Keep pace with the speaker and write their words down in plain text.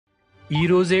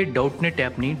ఈరోజే డౌట్నెట్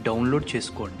యాప్ని డౌన్లోడ్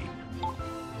చేసుకోండి.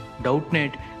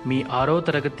 డౌట్నెట్ మీ 6వ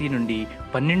తరగతి నుండి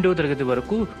 12వ తరగతి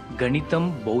వరకు గణితం,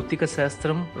 భౌతిక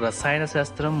శాస్త్రం, రసాయన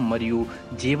శాస్త్రం మరియు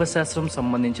జీవశాస్త్రం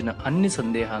సంబంధించిన అన్ని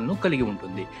సందేహాలను కలిగి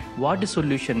ఉంటుంది. వాటి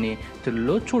సొల్యూషన్ని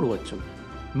తెలుగులో చూడవచ్చు.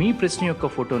 మీ ప్రశ్న యొక్క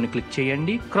ఫోటోని క్లిక్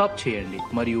చేయండి, క్రాప్ చేయండి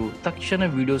మరియు తక్షణ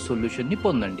వీడియో సొల్యూషన్ని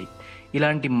పొందండి.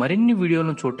 ఇలాంటి మరిన్ని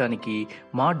వీడియోలను చూడటానికి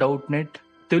మా Doubtnut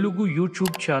Telugu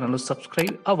YouTube channel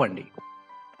subscribe అవ్వండి.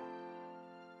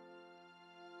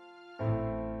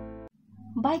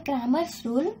 By Cramer's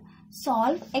rule,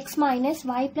 solve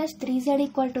x-y+3z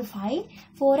equal to 5,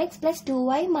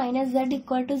 4x+2y-z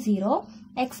equal to 0,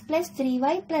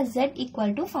 x+3y+z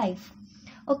equal to 5.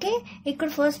 Okay, ఇక్కడ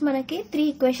ఫస్ట్ మనకి 3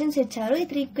 ఈక్వేషన్స్ ఇచ్చారు. ఈ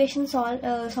 3 ఈక్వేషన్స్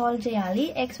సాల్వ్ చేయాలి.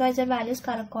 XYZ వాల్యూస్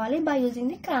కనుక్కోవాలి by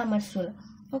using the Cramer's rule.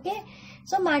 Okay,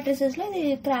 so matrices లో ఇది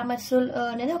Cramer's rule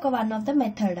అనేది ఒక one of the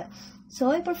method. So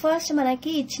ఇప్పుడు ఫస్ట్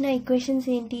మనకి ఇచ్చిన ఈక్వేషన్స్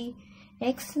ఏంటి?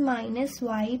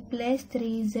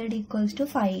 x-y+3z equals to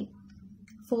 5,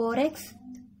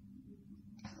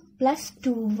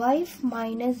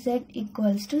 4x+2y-z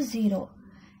equals to 0,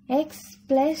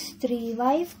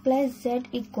 x+3y+z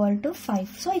equal to 5.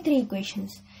 So ఈ 3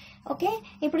 ఈక్వేషన్స్. ఓకే,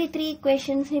 ఇప్పుడు ఈ 3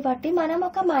 ఈక్వేషన్స్ ని బట్టి మనం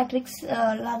ఒక మ్యాట్రిక్స్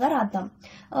లాగా రాద్దాం.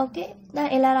 ఓకే,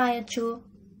 ఎలా రాయొచ్చు?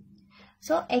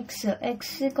 సో x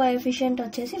కోఎఫిషియంట్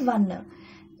వచ్చేసి 1,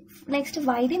 next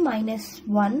yది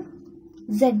 -1,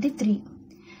 zది 3,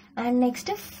 and next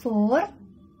 4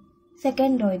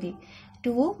 second row ఇది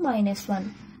 2 -1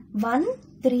 1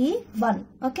 3 1.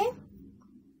 ఓకే,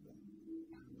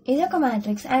 ఇది ఒక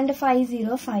మ్యాట్రిక్స్. అండ్ 5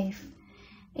 0 5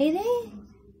 ఇది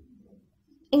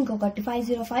ఇంకొకటి 5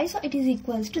 0 5. So it is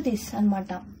equals to this అనమాట.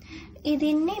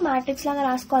 దీన్ని మ్యాట్రిక్స్ లాగా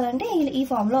రాసుకోవాలంటే ఈ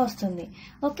ఫామ్ లో వస్తుంది.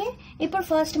 ఓకే, ఇప్పుడు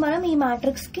ఫస్ట్ మనం ఈ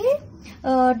మ్యాట్రిక్స్ కి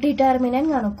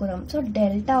డిటర్మినెంట్ కనుక్కుందాం. So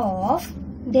delta of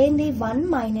దేనిది 1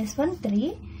 -1 3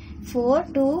 4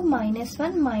 2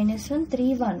 -1 -1 3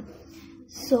 1.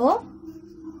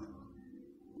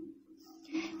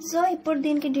 సో ఇప్పుడు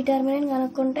దీనికి డిటర్మినెంట్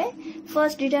కనుక్కుంటే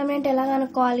ఫస్ట్ డిటర్మినెంట్ ఎలా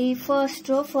కనుక్కోవాలి? ఫస్ట్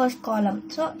రో ఫస్ట్ కాలం.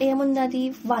 సో ఏముంది అది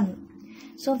 1.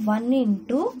 So 1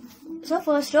 into, so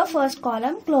first row first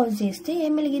కాలం క్లోజ్ చేస్తే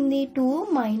ఏం మిగిలింది? 2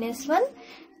 -1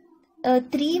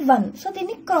 3 1. సో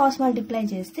దీన్ని క్రాస్ మల్టిప్లై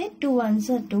చేస్తే 2 1s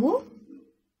 2,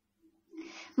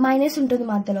 మైనస్ ఉంటుంది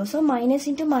మధ్యలో. So minus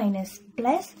into minus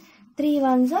plus 3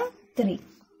 1s 3.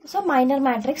 So minor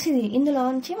matrix ఇది. ఇందులో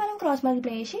నుంచి మనం క్రాస్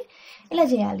మల్టిప్లై చేసి ఇలా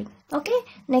చేయాలి. ఓకే,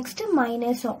 నెక్స్ట్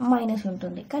మైనస్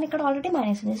ఉంటుంది కానీ ఇక్కడ ఆల్రెడీ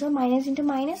మైనస్ ఉంది. So minus into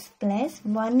minus plus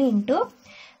 1 into,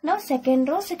 నా second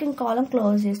row second column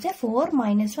close చేస్తే 4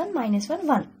 -1 -1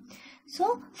 1. So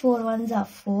 4 1s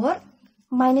 4,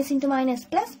 minus into minus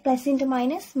plus, plus into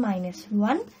minus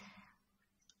 -1.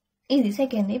 ఇది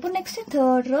సెకండ్. ఇప్పుడు నెక్స్ట్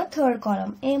థర్డ్ రో థర్డ్ కాలం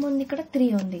ఏముంది? ఇక్కడ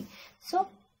 3 ఉంది. సో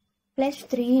ప్లస్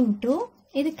 3 ఇంటూ,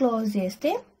 ఇది క్లోజ్ చేస్తే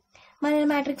మన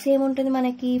మ్యాట్రిక్స్ ఏముంటుంది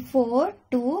మనకి? 4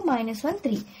 2 -1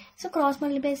 3. సో క్రాస్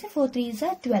మల్టిప్లై చేస్తే 4 3s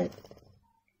 12,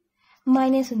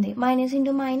 మైనస్ ఉంది, minus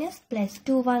into minus plus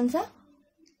 2 1s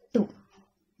 2.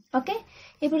 Okay,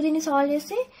 ఇప్పుడు దీన్ని సాల్వ్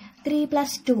చేస్తే 3 +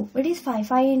 2 it is 5,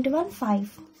 5 into 1 5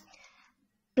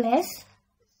 plus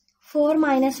 4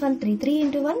 -1 3, 3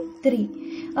 into 1 3.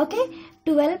 Okay,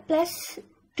 12 +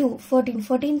 2 14,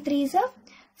 14 3s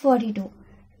 42.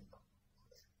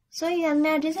 So ఇవన్నీ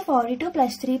యాడ్ చేస్తే 42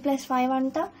 + 3 + 5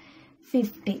 అంతా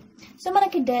 50. సో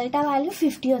మనకి డెల్టా వాల్యూ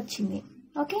 50 వచ్చింది.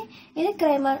 ఓకే, ఇది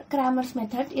క్రామర్స్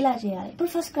మెథడ్. ఇలా చేయాలి. ఇప్పుడు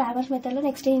ఫస్ట్ క్రామర్స్ మెథడ్లో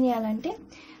నెక్స్ట్ ఏం చేయాలంటే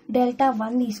డెల్టా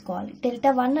 1 తీసుకోవాలి. డెల్టా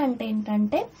 1 అంటే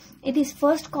ఏంటంటే ఇది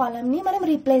ఫస్ట్ కాలమ్ని మనం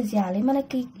రీప్లేస్ చేయాలి.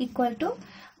 మనకి ఈక్వల్ టు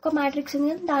ఒక మ్యాట్రిక్స్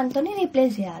ఉంది, దాంతో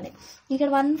రీప్లేస్ చేయాలి. ఇక్కడ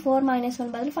 1 4 -1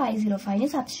 బదులు 5 0 5ని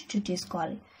సబ్స్టిట్యూట్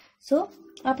చేసుకోవాలి. సో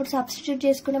అప్పుడు సబ్స్టిట్యూట్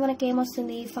చేసుకుంటే మనకి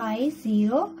ఏమొస్తుంది? 5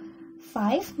 0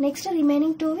 5. Next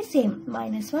remaining 2 same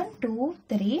 -1 2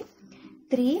 3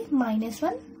 3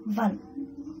 -1 1.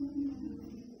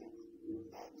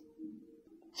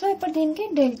 సో ఇప్పుడు దీనికి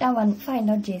డెల్టా 1 ఫైండ్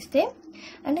అవుట్ చేస్తే,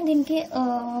 అంటే దీనికి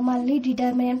మళ్ళీ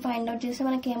డిటర్మినెంట్ ఫైండ్ అవుట్ చేస్తే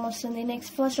మనకి ఏమొస్తుంది?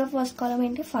 నెక్స్ట్ ఫస్ట్ కాలం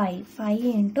ఏంటి? 5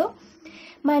 ఇంటూ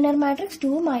మైనర్ మ్యాట్రిక్స్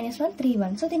 2 -1 3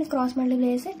 1. సో దీన్ని క్రాస్ మల్టిప్లై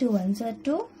చేస్తే 2 1s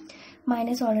 2,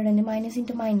 మైనస్ ఆర్డర్ అండి, minus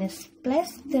into minus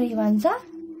plus 3 1s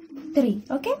 3.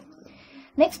 Okay,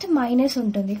 next minus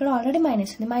ఉంటుంది, ఇక్కడ ఆల్రెడీ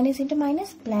మైనస్ ఉంది, minus into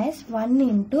minus plus 1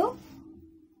 into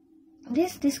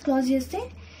this close చేస్తే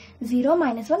 0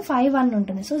 -1 5 1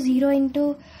 ఉంటుంది. So 0 into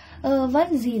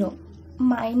 1 0,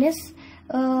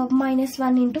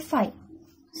 -1 into 5.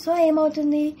 సో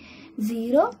ఏమవుతుంది?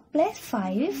 0 +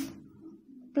 5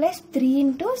 + 3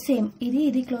 ఇంటూ సేమ్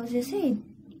ఇది క్లోజ్ చేసి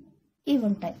ఇవి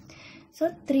ఉంటాయి. So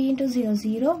 3 into 0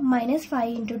 0, -5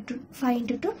 into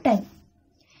 2 10.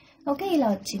 ఓకే, ఇలా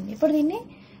వచ్చింది. ఇప్పుడు దీన్ని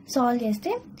సాల్వ్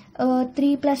చేస్తే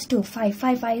 3 + 2 5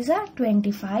 5 5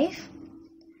 25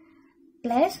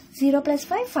 plus 0 +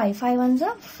 5 5 5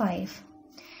 1 5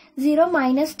 0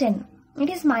 minus 10 it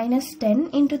is minus 10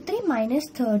 into 3 minus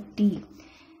 30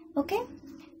 okay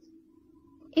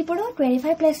ఇప్పుడు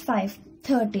 25 + 5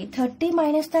 30 30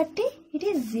 minus 30 it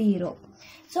is 0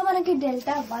 సో మనకి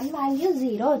డెల్టా 1 వాల్యూ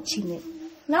 0 వచ్చింది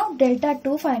నౌ డెల్టా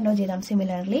 2 ఫైండ్ అవుట్ చేద్దాం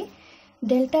సిమిలర్లీ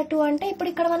డెల్టా 2 అంటే ఇప్పుడు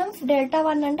ఇక్కడ మనం డెల్టా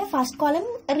 1 అంటే ఫస్ట్ కాలమ్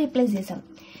రీప్లేస్ చేసాం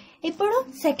ఇప్పుడు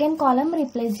సెకండ్ కాలమ్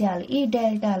రీప్లేస్ చేయాలి ఈ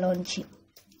డెల్టాలోంచి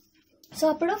సో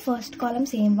అప్పుడు first column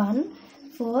same 1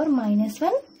 4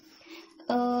 -1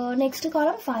 next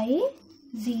column 5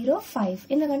 0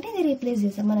 5 ఎందుకంటే ఇది రీప్లేస్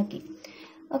చేసాం మనకి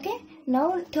okay now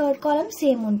third column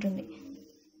same ఉంటుంది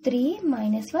 3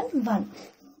 -1 1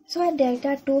 సో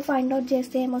డెల్టా 2 ఫైండ్ అవుట్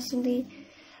చేస్తే ఏమొస్తుంది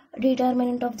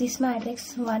determinant of this matrix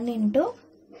 1 into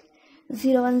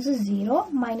 0 1 0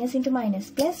 minus into minus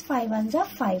plus 5 1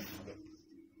 5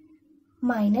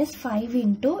 minus 5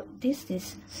 into this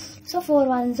so 4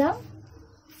 1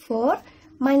 4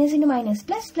 minus into minus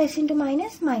plus plus into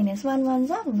minus minus 1 1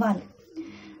 1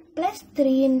 plus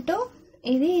 3 into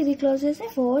ఇది close చేస్తే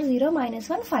 4 0 minus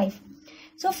 1 5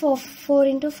 so 4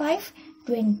 into 5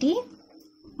 20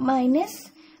 minus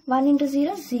 1 into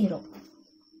 0 0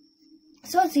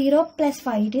 so 0 plus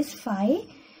 5 it is 5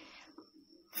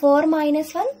 4 minus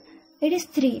 1 it is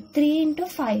 3 into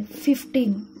 5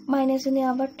 15 minus ఉంది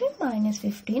కాబట్టి minus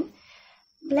 15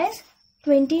 plus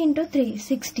 20 into 3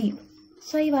 60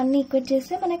 so ఇవన్నీ equate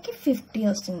చేస్తే మనకి 50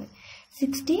 వస్తుంది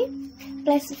 60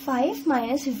 plus 5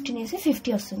 minus 15 వేసి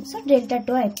 50 వస్తుంది సో డెల్టా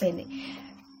 2 అయిపోయింది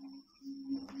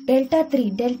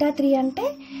డెల్టా 3 అంటే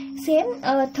సేమ్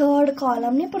థర్డ్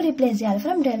కాలమ్ ని ఇప్పుడు రీప్లేస్ చేయాలి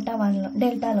from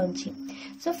డెల్టాలోంచి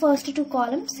so first 2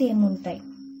 column same ఉంటాయి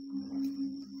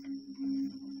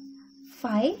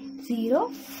 5 0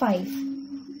 5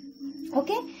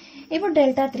 ఓకే ఇప్పుడు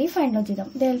డెల్టా 3 ఫైండ్ అవుట్ చేద్దాం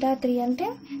డెల్టా 3 అంటే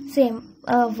same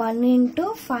 1 into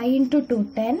 5 into 2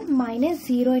 10 minus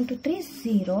 0 into 3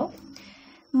 0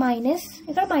 minus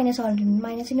ఇక్కడ minus already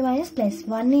minus into minus plus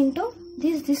 1 into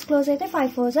this close అయితే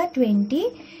 5 4 20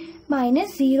 minus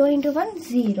 0 into 1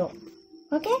 0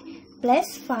 okay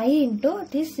plus 5 into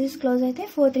this close అయితే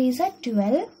 4 3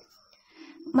 12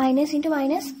 minus into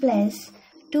minus plus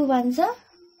 2 1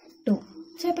 2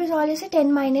 so ఇప్పుడు solve చేస్తే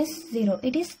 10 minus 0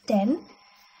 it is 10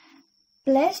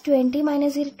 plus 20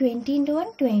 minus 0 20 into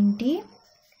 1 20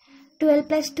 12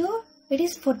 plus 2 it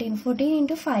is 14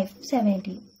 into 5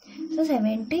 70 so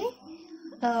 70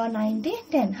 90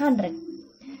 10 100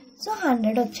 so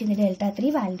 100 వచ్చింది delta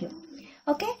 3 value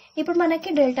okay ఇప్పుడు మనకి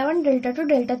delta 1 delta 2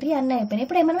 delta 3 అన్నీ అయిపోయినాయి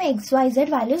ఇప్పుడు మనం XYZ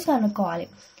వాల్యూస్ కనుక్కోవాలి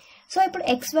సో ఇప్పుడు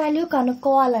X value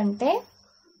కనుక్కోవాలంటే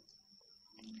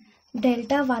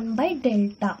delta 1 by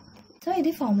delta so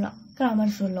ఇది ఫార్ములా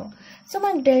క్రామర్స్ రూల్లో సో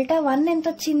మనకి డెల్టా 1 ఎంత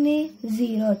వచ్చింది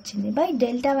 0 వచ్చింది by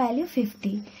delta value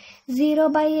 50 0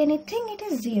 by anything it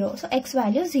is 0 so X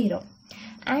value 0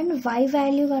 and Y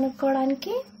value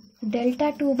కనుక్కోవడానికి delta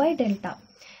 2 by delta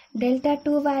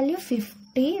 2 value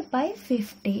 50 by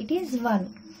 50 it is 1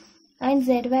 and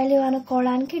Z value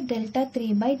కనుక్కోవడానికి delta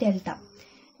 3 by delta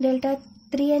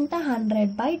 3 ఎంత 100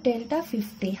 by delta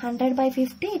 50 100 by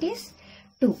 50 it is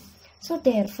 2 so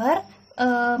therefore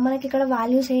మనకి ఇక్కడ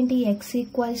values ఏంటి x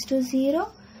 = 0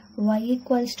 y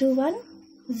 = 1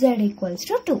 z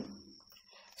 = 2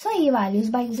 so ఈ values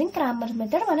by using Cramer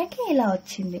method మనకి ఇలా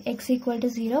వచ్చింది x =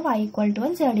 0 y =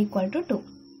 1 z = 2